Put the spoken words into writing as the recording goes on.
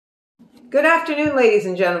Good afternoon, ladies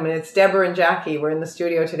and gentlemen. It's Deborah and Jackie. We're in the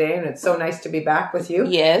studio today, and it's so nice to be back with you.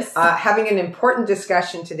 Yes. Having an important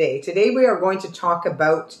discussion today. Today we are going to talk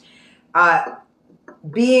about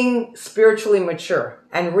being spiritually mature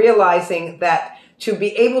and realizing that to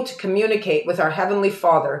be able to communicate with our Heavenly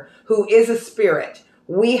Father, who is a spirit,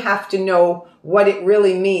 we have to know what it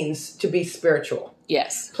really means to be spiritual.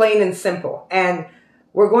 Yes. Plain and simple. And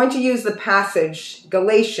we're going to use the passage,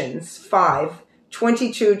 Galatians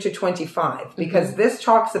 5:22 to 25, because this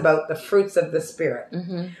talks about the fruits of the Spirit,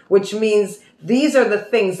 which means these are the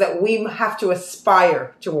things that we have to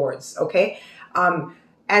aspire towards, okay?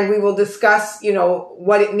 And we will discuss,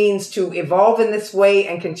 what it means to evolve in this way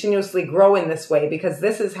and continuously grow in this way, because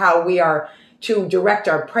this is how we are to direct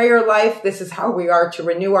our prayer life. This is how we are to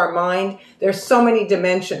renew our mind. There's so many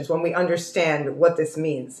dimensions when we understand what this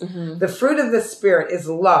means. The fruit of the Spirit is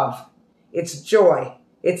love, it's joy,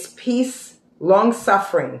 it's peace,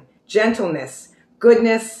 long-suffering, gentleness,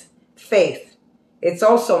 goodness, faith. It's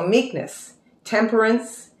also meekness,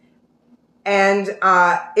 temperance, and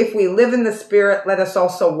if we live in the Spirit, let us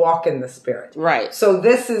also walk in the Spirit. Right. So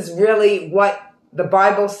this is really what the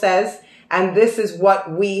Bible says, and this is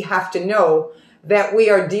what we have to know that we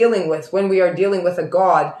are dealing with when we are dealing with a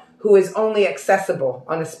God who is only accessible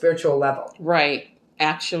on a spiritual level. Right.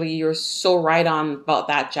 Actually, you're so right on about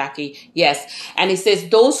that, Jackie. Yes. And it says,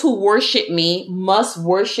 those who worship me must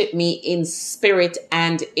worship me in spirit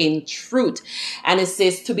and in truth. And it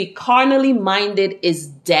says, to be carnally minded is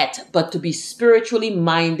death, but to be spiritually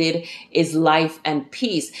minded is life and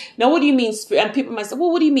peace. Now, what do you mean? And people might say,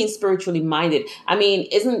 well, what do you mean spiritually minded? I mean,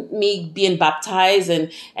 isn't me being baptized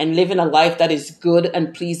and living a life that is good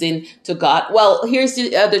and pleasing to God? Well, here's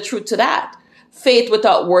the truth to that. Faith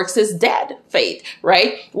without works is dead faith,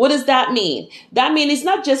 right? What does that mean? That means it's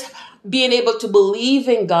not just being able to believe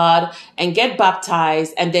in God and get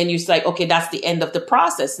baptized and then you're like, okay, that's the end of the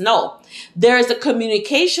process. No, there is a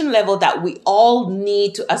communication level that we all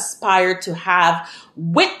need to aspire to have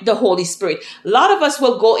with the Holy Spirit. A lot of us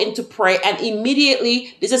will go into prayer and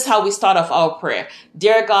immediately, this is how we start off our prayer.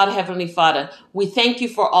 Dear God, Heavenly Father, we thank you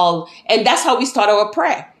for all. And that's how we start our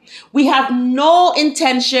prayer. We have no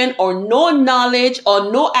intention or no knowledge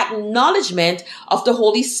or no acknowledgement of the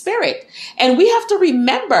Holy Spirit. And we have to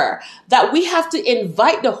remember that we have to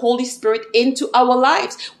invite the Holy Spirit into our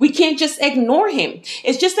lives. We can't just ignore him.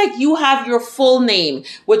 It's just like you have your full name,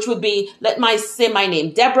 which would be, say my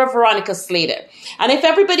name, Deborah Veronica Slater. And if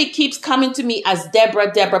everybody keeps coming to me as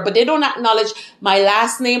Deborah, but they don't acknowledge my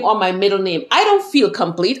last name or my middle name, I don't feel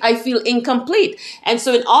complete. I feel incomplete. And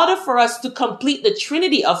so in order for us to complete the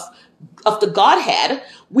Trinity of the Godhead,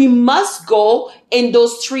 we must go in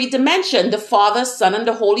those three dimensions, the Father, Son, and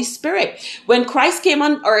the Holy Spirit. When Christ came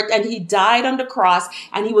on earth and he died on the cross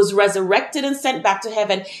and he was resurrected and sent back to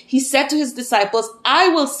heaven, he said to his disciples, I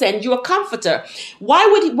will send you a comforter.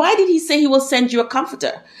 Why did he say he will send you a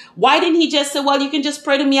comforter? Why didn't he just say, well, you can just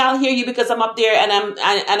pray to me, I'll hear you because I'm up there and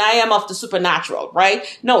I am of the supernatural,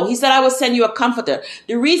 right? No, he said, I will send you a comforter.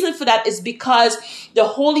 The reason for that is because the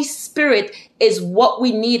Holy Spirit is what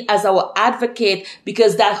we need as our advocate,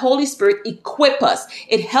 because that Holy Spirit equips us.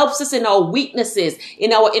 It helps us in our weaknesses,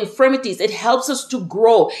 in our infirmities. It helps us to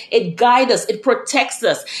grow. It guides us. It protects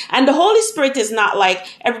us. And the Holy Spirit is not like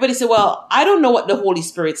everybody say, well, I don't know what the Holy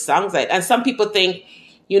Spirit sounds like. And some people think,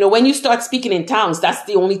 when you start speaking in tongues, that's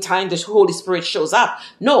the only time the Holy Spirit shows up.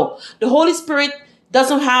 No, the Holy Spirit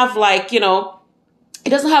doesn't have it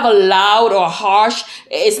doesn't have a loud or harsh,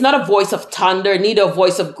 it's not a voice of thunder, neither a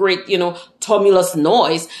voice of great, tumultuous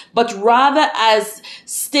noise, but rather as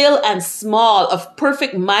still and small, of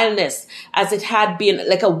perfect mildness, as it had been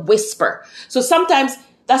like a whisper. So sometimes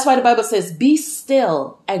that's why the Bible says, be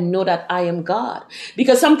still and know that I am God.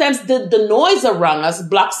 Because sometimes the noise around us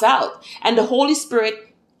blocks out, and the Holy Spirit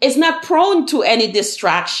is not prone to any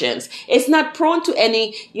distractions. It's not prone to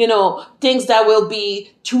any, things that will be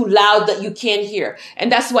too loud that you can't hear.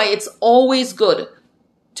 And that's why it's always good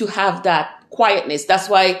to have that quietness. That's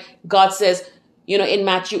why God says, in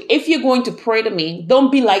Matthew, if you're going to pray to me,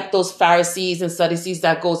 don't be like those Pharisees and Sadducees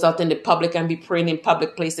that goes out in the public and be praying in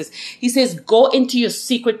public places. He says, go into your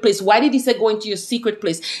secret place. Why did he say go into your secret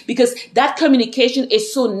place? Because that communication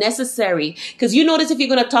is so necessary. Because you notice if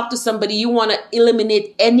you're going to talk to somebody, you want to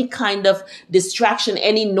eliminate any kind of distraction,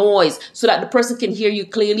 any noise, so that the person can hear you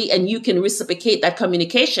clearly and you can reciprocate that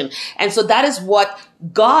communication. And so that is what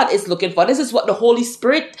God is looking for. This is what the Holy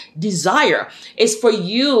Spirit desire, is for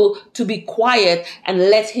you to be quiet and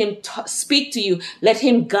let him speak to you, let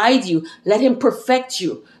him guide you, let him perfect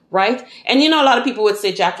you, right? And a lot of people would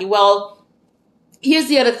say, Jackie, well, here's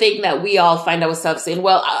the other thing that we all find ourselves saying,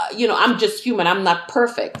 well, I'm just human. I'm not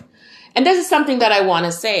perfect. And this is something that I want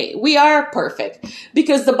to say. We are perfect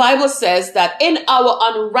because the Bible says that in our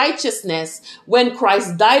unrighteousness, when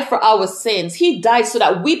Christ died for our sins, he died so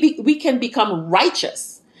that we can become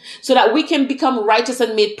righteous, so that we can become righteous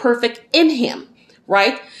and made perfect in him,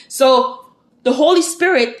 right? So the Holy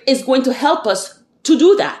Spirit is going to help us to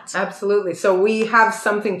do that. Absolutely. So we have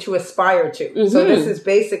something to aspire to. So this is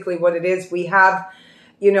basically what it is. We have,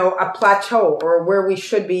 a plateau or where we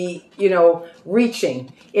should be,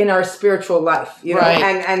 reaching in our spiritual life,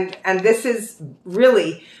 Right. and this is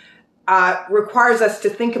really requires us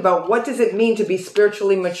to think about what does it mean to be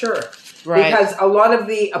spiritually mature? Right. Because a lot of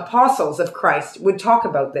the apostles of Christ would talk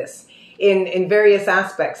about this in various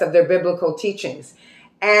aspects of their biblical teachings.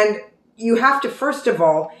 And you have to, first of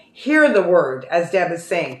all, hear the word, as Deb is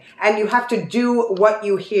saying, and you have to do what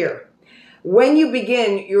you hear. When you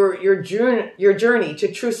begin your journey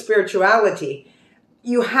to true spirituality,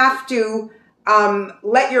 you have to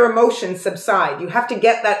let your emotions subside. You have to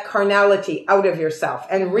get that carnality out of yourself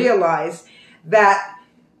and realize that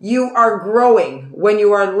you are growing when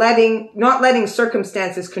you are not letting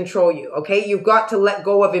circumstances control you. Okay. You've got to let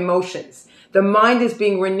go of emotions. The mind is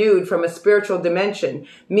being renewed from a spiritual dimension,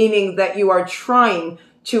 meaning that you are trying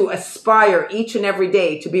to aspire each and every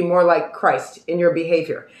day to be more like Christ in your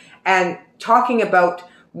behavior. And talking about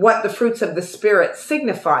what the fruits of the Spirit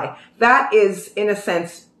signify, that is, in a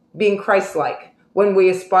sense, being Christ-like when we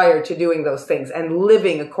aspire to doing those things and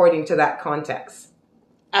living according to that context.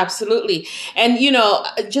 Absolutely. And,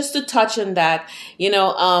 just to touch on that,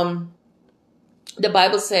 the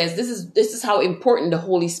Bible says this is how important the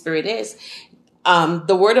Holy Spirit is.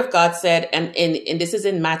 The word of God said, and this is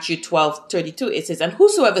in Matthew 12:32, it says, and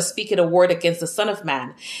whosoever speaketh a word against the Son of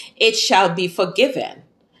Man, it shall be forgiven,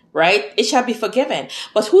 right? It shall be forgiven.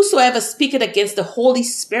 But whosoever speaketh against the Holy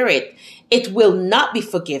Spirit, it will not be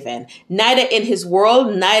forgiven, neither in his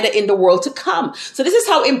world, neither in the world to come. So this is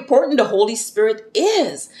how important the Holy Spirit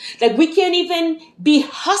is. Like we can't even be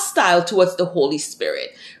hostile towards the Holy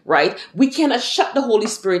Spirit, right? We cannot shut the Holy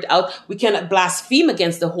Spirit out. We cannot blaspheme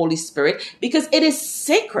against the Holy Spirit because it is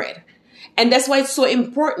sacred. And that's why it's so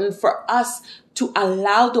important for us to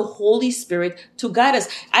allow the Holy Spirit to guide us.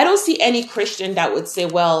 I don't see any Christian that would say,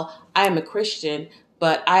 well, I am a Christian,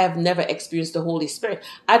 but I have never experienced the Holy Spirit.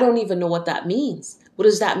 I don't even know what that means. What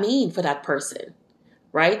does that mean for that person,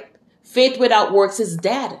 right? Faith without works is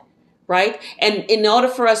dead, right? And in order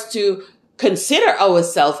for us to consider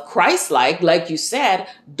ourselves Christ-like, like you said,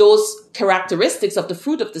 those characteristics of the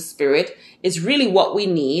fruit of the Spirit is really what we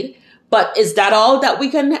need. But is that all that we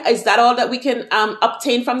can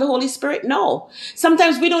obtain from the Holy Spirit? No.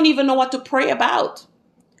 Sometimes we don't even know what to pray about.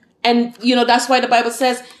 And, that's why the Bible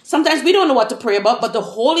says sometimes we don't know what to pray about, but the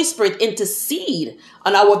Holy Spirit intercede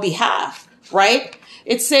on our behalf, right?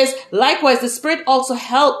 It says, likewise, the Spirit also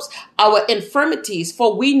helps our infirmities,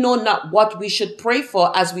 for we know not what we should pray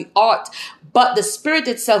for as we ought, but the Spirit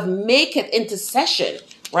itself maketh intercession,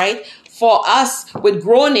 right? For us with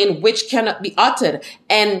groaning which cannot be uttered.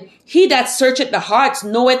 And he that searcheth the hearts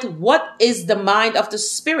knoweth what is the mind of the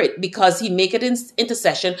Spirit, because he maketh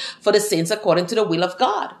intercession for the saints according to the will of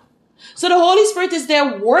God. So the Holy Spirit is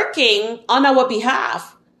there working on our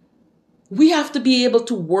behalf. We have to be able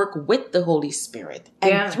to work with the Holy Spirit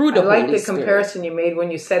and through the Holy Spirit. I like the comparison you made when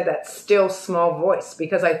you said that still small voice,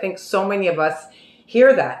 because I think so many of us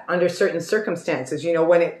hear that under certain circumstances,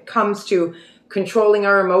 when it comes to controlling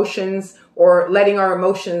our emotions or letting our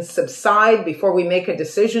emotions subside before we make a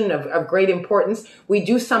decision of great importance. We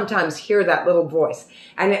do sometimes hear that little voice.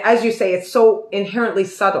 And as you say, it's so inherently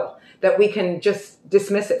subtle that we can just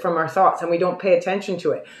dismiss it from our thoughts and we don't pay attention to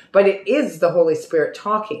it. But it is the Holy Spirit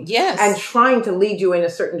talking. Yes. And trying to lead you in a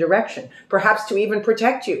certain direction, perhaps to even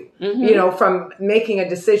protect you, from making a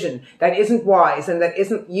decision that isn't wise and that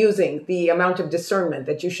isn't using the amount of discernment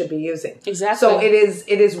that you should be using. Exactly. So it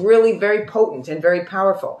is really very potent and very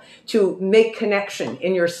powerful to make connection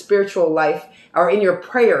in your spiritual life or in your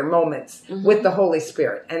prayer moments with the Holy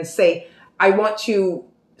Spirit and say, I want to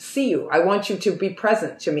see you. I want you to be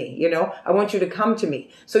present to me. I want you to come to me.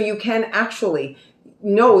 So you can actually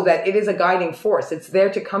know that it is a guiding force. It's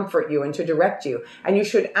there to comfort you and to direct you. And you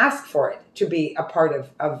should ask for it to be a part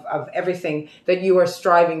of everything that you are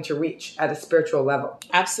striving to reach at a spiritual level.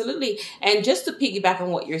 Absolutely. And just to piggyback on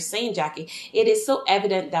what you're saying, Jackie, it is so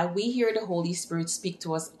evident that we hear the Holy Spirit speak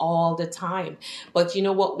to us all the time. But you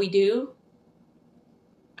know what we do?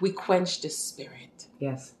 We quench the Spirit.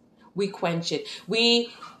 Yes. We quench it. We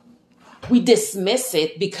dismiss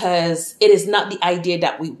it because it is not the idea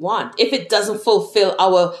that we want. If it doesn't fulfill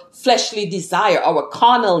our fleshly desire, our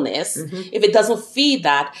carnalness, if it doesn't feed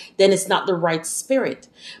that, then it's not the right spirit.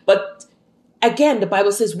 But again, the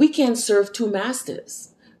Bible says we can't serve two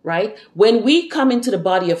masters, right? When we come into the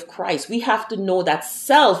body of Christ, we have to know that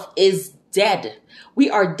self is dead. We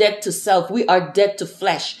are dead to self. We are dead to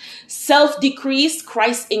flesh. Self decrease,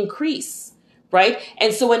 Christ increase, right?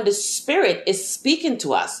 And so when the Spirit is speaking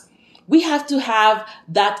to us, we have to have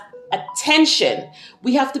that attention.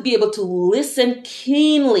 We have to be able to listen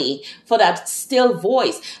keenly for that still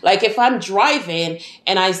voice. Like if I'm driving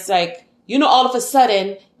and I like, all of a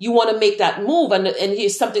sudden you want to make that move and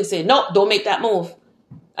here's something saying, no, don't make that move.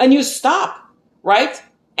 And you stop, right?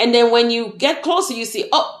 And then when you get closer, you see,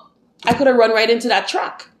 oh, I could have run right into that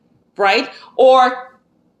truck, right? Or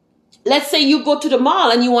let's say you go to the mall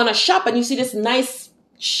and you want to shop and you see this nice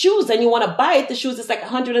shoes and you want to buy it. The shoes is like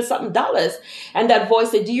 $100 and something. And that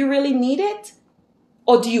voice said, do you really need it?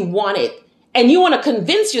 Or do you want it? And you want to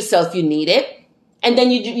convince yourself you need it. And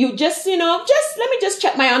then you just, let me just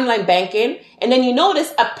check my online banking. And then you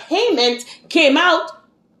notice a payment came out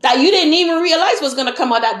that you didn't even realize was going to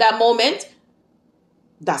come out at that moment.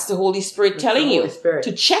 That's the Holy Spirit telling you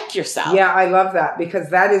to check yourself. Yeah, I love that,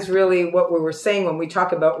 because that is really what we were saying when we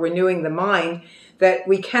talk about renewing the mind, that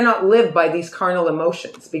we cannot live by these carnal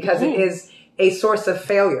emotions because it is a source of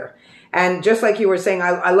failure. And just like you were saying,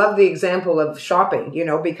 I love the example of shopping,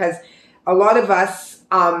 because a lot of us,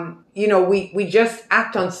 we just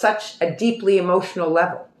act on such a deeply emotional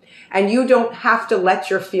level. And you don't have to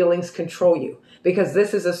let your feelings control you, because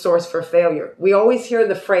this is a source for failure. We always hear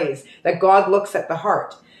the phrase that God looks at the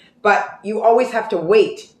heart, but you always have to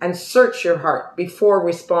wait and search your heart before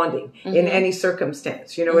responding in any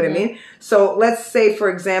circumstance. You know what I mean? So let's say, for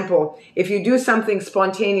example, if you do something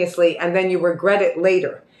spontaneously and then you regret it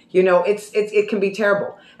later, it can be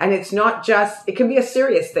terrible. And it's not just, it can be a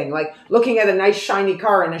serious thing, like looking at a nice shiny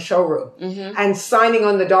car in a showroom and signing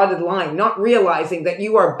on the dotted line, not realizing that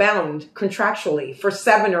you are bound contractually for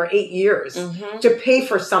 7 or 8 years to pay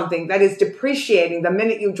for something that is depreciating the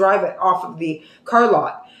minute you drive it off of the car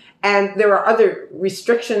lot. And there are other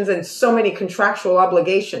restrictions and so many contractual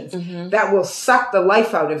obligations that will suck the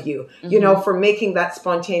life out of you, for making that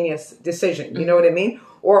spontaneous decision. You know what I mean?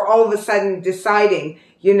 Or all of a sudden deciding,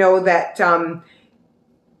 that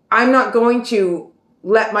I'm not going to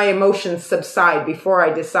let my emotions subside before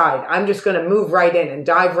I decide. I'm just going to move right in and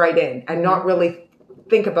dive right in and not really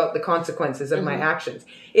think about the consequences of my actions.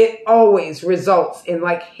 It always results in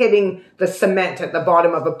like hitting the cement at the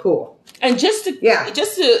bottom of a pool. And just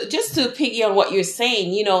to piggy on what you're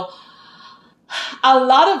saying, a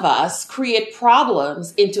lot of us create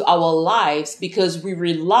problems into our lives because we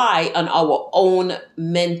rely on our own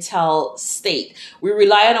mental state. We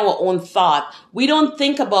rely on our own thought. We don't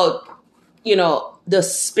think about, the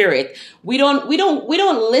Spirit. We don't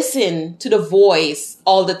listen to the voice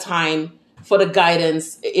all the time for the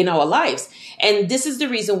guidance in our lives. And this is the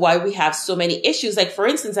reason why we have so many issues. Like, for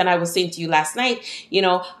instance, and I was saying to you last night,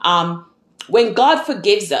 when God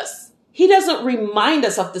forgives us, He doesn't remind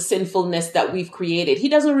us of the sinfulness that we've created. He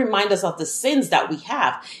doesn't remind us of the sins that we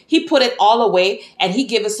have. He put it all away and He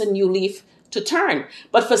gave us a new leaf to turn.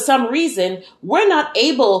 But for some reason, we're not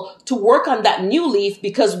able to work on that new leaf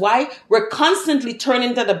because why? We're constantly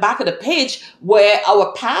turning to the back of the page where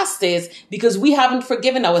our past is because we haven't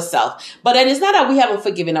forgiven ourselves. But then it's not that we haven't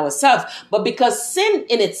forgiven ourselves, but because sin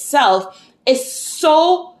in itself is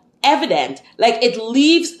so evident, like it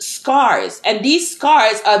leaves scars, and these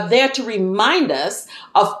scars are there to remind us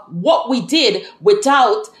of what we did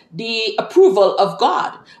without the approval of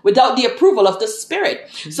God, without the approval of the Spirit.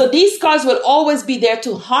 So these scars will always be there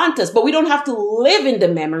to haunt us, but we don't have to live in the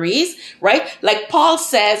memories, right? Like Paul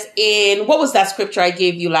says in, what was that scripture I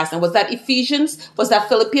gave you last night? Was that Ephesians? Was that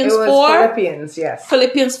Philippians 4? Philippians, yes.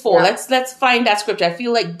 Philippians 4. Yeah. Let's find that scripture. I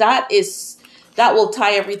feel like that will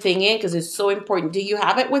tie everything in because it's so important. Do you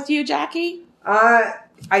have it with you, Jackie?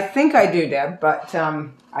 I think I do, Deb, but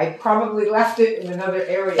I probably left it in another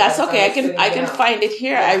area. That's okay. I can find it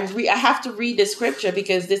here. Yeah. I have to read the scripture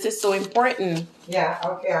because this is so important. Yeah,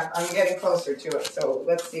 okay. I'm getting closer to it. So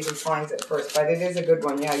let's see who finds it first. But it is a good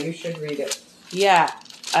one. Yeah, you should read it. Yeah,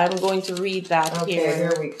 I'm going to read that here. Okay,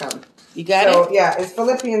 here we come. You got it? Yeah, it's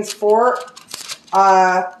Philippians 4.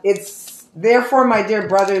 It's, therefore, my dear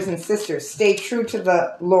brothers and sisters, stay true to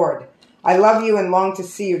the Lord. I love you and long to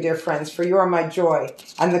see you, dear friends, for you are my joy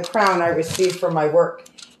and the crown I receive for my work.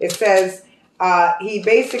 It says, he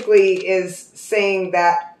basically is saying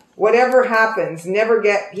that whatever happens, he never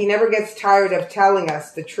gets tired of telling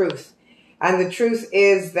us the truth. And the truth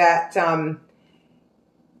is that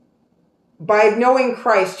by knowing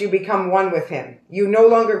Christ, you become one with him. You no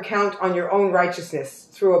longer count on your own righteousness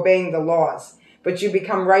through obeying the laws, but you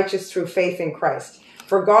become righteous through faith in Christ.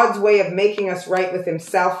 For God's way of making us right with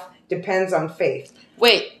himself depends on faith.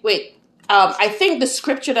 Wait. I think the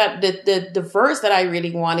scripture that the verse that I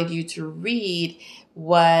really wanted you to read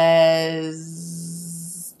was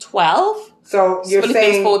 12. So you're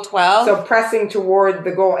Philippians saying 4:12. So pressing toward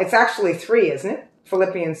the goal. It's actually 3, isn't it?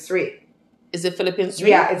 Philippians 3. Is it Philippians 3?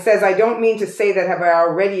 Yeah, it says, I don't mean to say that have I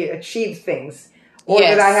already achieved things or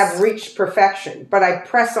Yes. that I have reached perfection, but I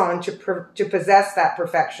press on to possess that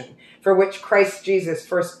perfection for which Christ Jesus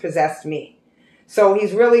first possessed me. So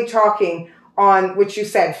he's really talking on, which you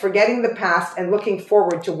said, forgetting the past and looking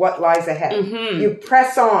forward to what lies ahead. Mm-hmm. You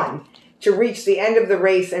press on to reach the end of the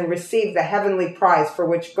race and receive the heavenly prize for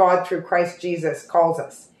which God through Christ Jesus calls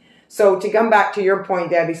us. So to come back to your point,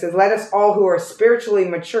 Deb, he says, let us all who are spiritually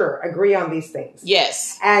mature agree on these things.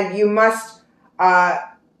 Yes. And you must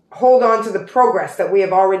hold on to the progress that we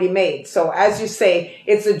have already made. So as you say,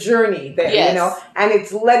 it's a journey there, Yes. you know, and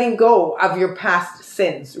it's letting go of your past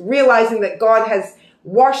sins, realizing that God has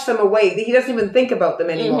washed them away. He doesn't even think about them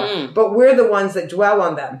anymore. Mm-hmm. But we're the ones that dwell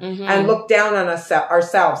on them Mm-hmm. and look down on us,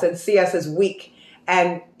 ourselves and see us as weak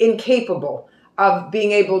and incapable of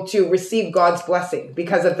being able to receive God's blessing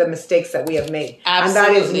because of the mistakes that we have made.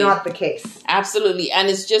 Absolutely. And that is not the case. Absolutely. And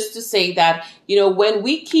it's just to say that, you know, when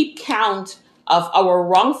we keep count of our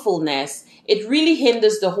wrongfulness, it really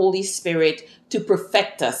hinders the Holy Spirit to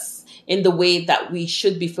perfect us in the way that we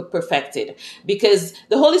should be perfected, because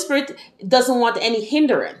the Holy Spirit doesn't want any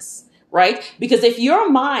hindrance, right? Because if your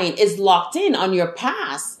mind is locked in on your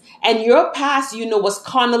past, and your past, you know, was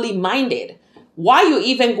carnally minded, why are you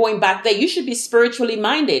even going back there? You should be spiritually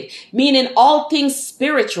minded, meaning all things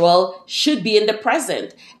spiritual should be in the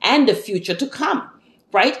present and the future to come,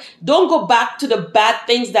 right? Don't go back to the bad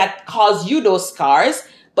things that cause you those scars,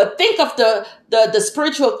 but think of the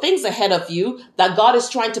spiritual things ahead of you that God is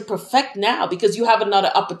trying to perfect now, because you have another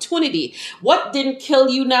opportunity. What didn't kill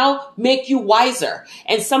you now make you wiser.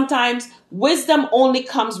 And sometimes wisdom only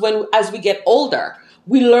comes as we get older.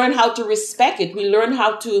 We learn how to respect it. We learn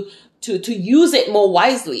how to use it more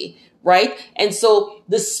wisely, right? And so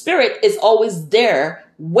the Spirit is always there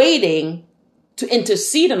waiting to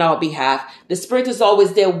intercede on our behalf. The Spirit is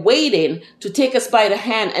always there waiting to take us by the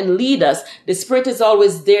hand and lead us. The Spirit is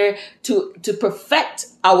always there to perfect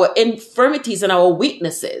our infirmities and our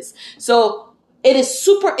weaknesses. So it is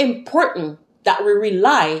super important that we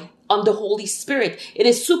rely on the Holy Spirit. It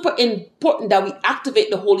is super important that we activate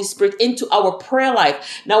the Holy Spirit into our prayer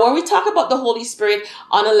life. Now, when we talk about the Holy Spirit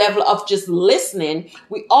on a level of just listening,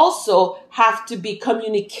 we also have to be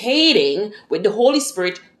communicating with the Holy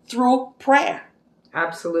Spirit through prayer.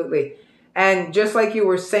 Absolutely. And just like you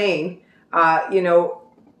were saying, you know,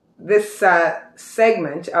 this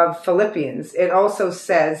segment of Philippians, it also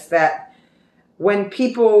says that when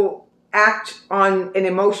people act on an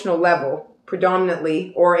emotional level,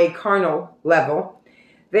 predominantly, or a carnal level,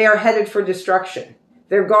 they are headed for destruction.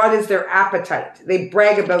 Their God is their appetite. They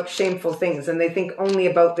brag about shameful things and they think only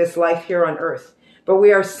about this life here on earth. But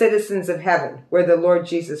we are citizens of heaven where the Lord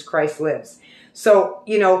Jesus Christ lives. So,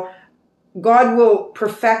 you know, God will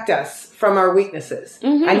perfect us from our weaknesses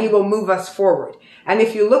and he will move us forward. And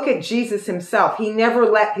if you look at Jesus himself, he never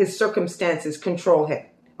let his circumstances control him.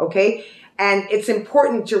 Okay? And it's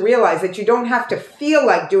important to realize that you don't have to feel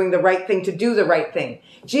like doing the right thing to do the right thing.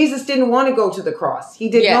 Jesus didn't want to go to the cross. He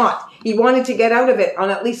did not. He wanted to get out of it on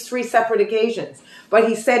at least 3 separate occasions. But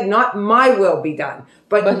he said, not my will be done,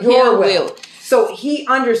 but your will. So he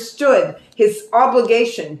understood his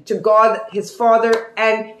obligation to God, his Father,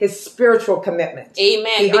 and his spiritual commitment.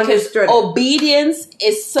 Amen. He because understood obedience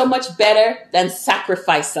is so much better than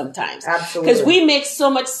sacrifice sometimes. Absolutely. Because we make so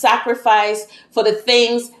much sacrifice for the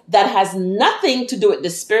things that has nothing to do with the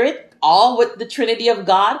Spirit, all with the Trinity of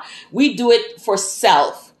God. We do it for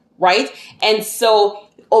self, right? And so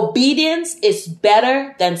obedience is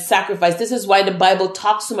better than sacrifice. This is why the Bible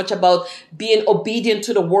talks so much about being obedient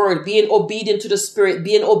to the word, being obedient to the Spirit,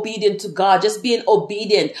 being obedient to God, just being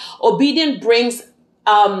obedient. Obedience brings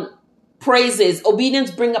praises. Obedience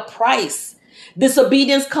brings a price.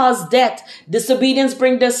 Disobedience causes death. Disobedience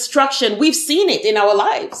brings destruction. We've seen it in our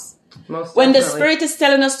lives. When the Spirit is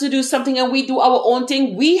telling us to do something and we do our own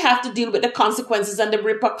thing, we have to deal with the consequences and the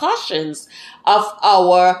repercussions of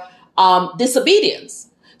our disobedience.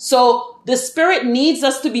 So the Spirit needs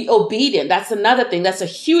us to be obedient. That's another thing. That's a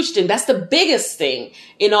huge thing. That's the biggest thing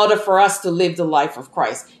in order for us to live the life of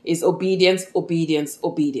Christ is obedience, obedience,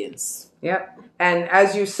 obedience. Yep. And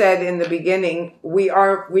as you said in the beginning, we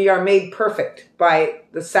are made perfect by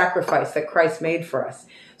the sacrifice that Christ made for us.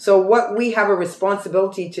 So what we have a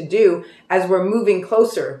responsibility to do as we're moving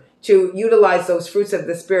closer to utilize those fruits of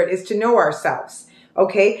the Spirit is to know ourselves.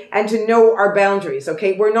 Okay. And to know our boundaries.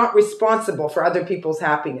 Okay. We're not responsible for other people's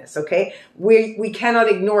happiness. Okay. We cannot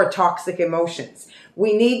ignore toxic emotions.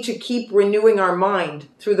 We need to keep renewing our mind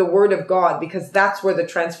through the word of God, because that's where the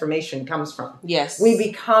transformation comes from. Yes. We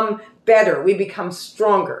become better. We become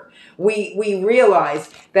stronger. We realize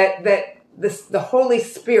that the Holy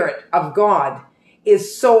Spirit of God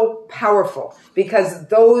is so powerful, because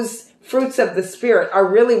those fruits of the Spirit are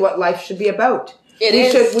really what life should be about.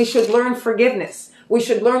 We should learn forgiveness. We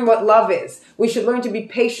should learn what love is. We should learn to be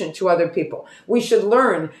patient to other people. We should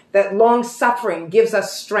learn that long suffering gives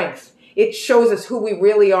us strength. It shows us who we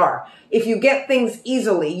really are. If you get things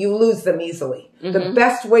easily, you lose them easily. Mm-hmm. The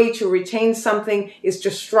best way to retain something is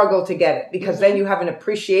to struggle to get it, because then you have an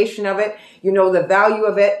appreciation of it, you know the value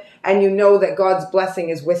of it, and you know that God's blessing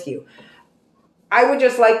is with you. I would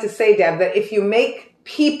just like to say, Deb, that if you make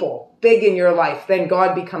people big in your life, then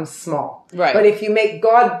God becomes small. Right. But if you make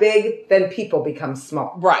God big, then people become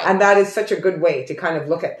small. Right. And that is such a good way to kind of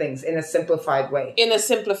look at things in a simplified way. In a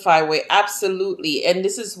simplified way, absolutely. And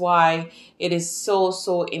this is why it is so,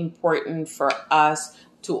 so important for us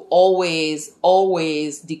to always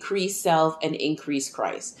decrease self and increase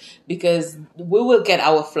Christ, because we will get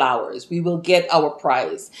our flowers. We will get our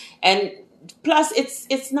prize. And plus,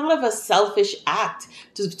 it's not of a selfish act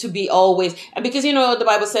to be always, and because, you know, the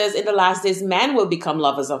Bible says in the last days, man will become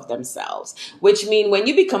lovers of themselves, which means when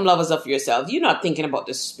you become lovers of yourself, you're not thinking about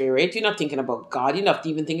the Spirit. You're not thinking about God. You're not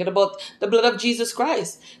even thinking about the blood of Jesus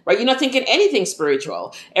Christ, right? You're not thinking anything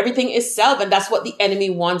spiritual. Everything is self. And that's what the enemy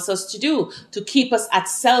wants us to do, to keep us at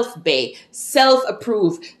self-bay,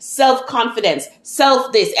 self-approve, self-confidence,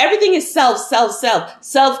 self-this. Everything is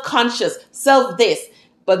self-conscious, self-this,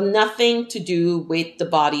 but nothing to do with the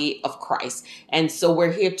body of Christ. And so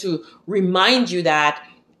we're here to remind you that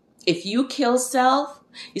if you kill self,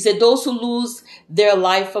 he said, those who lose their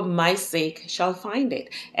life for my sake shall find it.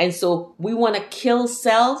 And so we want to kill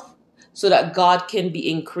self so that God can be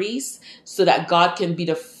increased, so that God can be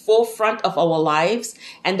the forefront of our lives,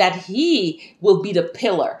 and that he will be the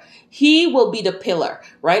pillar. He will be the pillar,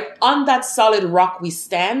 right? On that solid rock we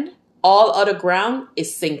stand. All other ground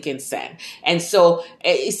is sinking sand. And so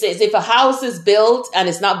it says, if a house is built and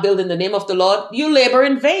it's not built in the name of the Lord, you labor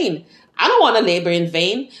in vain. I don't want to labor in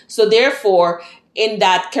vain. So therefore, in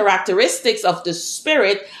that characteristics of the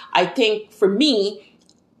Spirit, I think for me,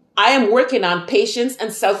 I am working on patience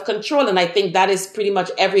and self-control. And I think that is pretty much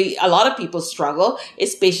a lot of people struggle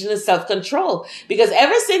is patience and self-control. Because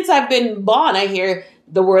ever since I've been born, I hear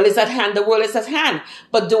the world is at hand. The world is at hand.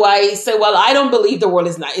 But do I say, well, I don't believe the world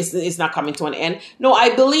is not coming to an end? No,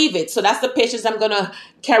 I believe it. So that's the patience I'm going to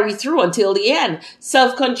carry through until the end.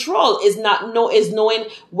 Self-control is knowing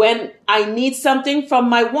when I need something from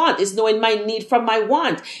my want. Is knowing my need from my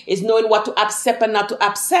want. Is knowing what to accept and not to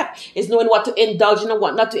accept. Is knowing what to indulge in and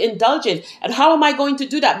what not to indulge in. And how am I going to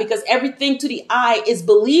do that? Because everything to the eye is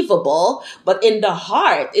believable, but in the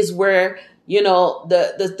heart is where, you know,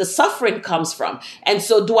 the suffering comes from. And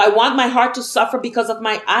so do I want my heart to suffer because of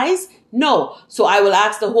my eyes? No. So I will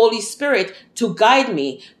ask the Holy Spirit to guide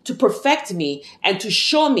me, to perfect me, and to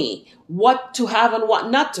show me what to have and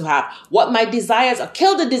what not to have, what my desires are.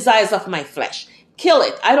 Kill the desires of my flesh. Kill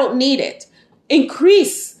it. I don't need it.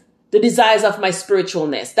 Increase the desires of my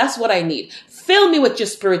spiritualness. That's what I need. Fill me with your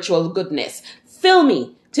spiritual goodness. Fill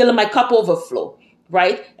me till my cup overflow,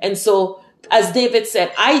 right? And so, as David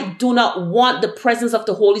said, I do not want the presence of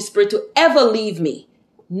the Holy Spirit to ever leave me.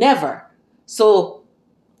 Never. So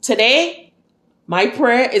today, my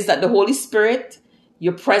prayer is that the Holy Spirit,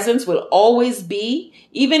 your presence will always be,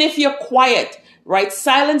 even if you're quiet, right?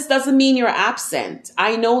 Silence doesn't mean you're absent.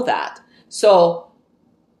 I know that. So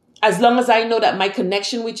as long as I know that my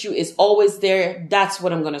connection with you is always there, that's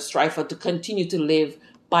what I'm going to strive for, to continue to live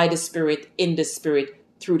by the Spirit, in the Spirit,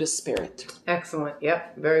 through the Spirit. Excellent.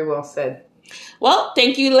 Yep. Very well said. Well,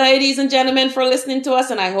 thank you, ladies and gentlemen, for listening to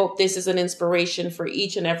us. And I hope this is an inspiration for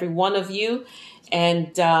each and every one of you.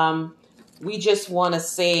 And we just want to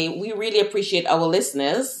say we really appreciate our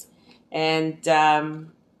listeners. And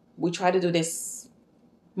we try to do this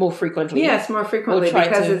more frequently. Yes, more frequently,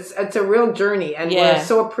 because it's a real journey. And we're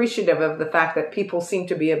so appreciative of the fact that people seem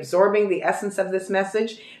to be absorbing the essence of this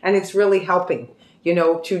message. And it's really helping, you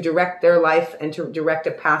know, to direct their life and to direct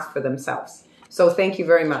a path for themselves. So thank you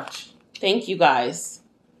very much. Thank you, guys.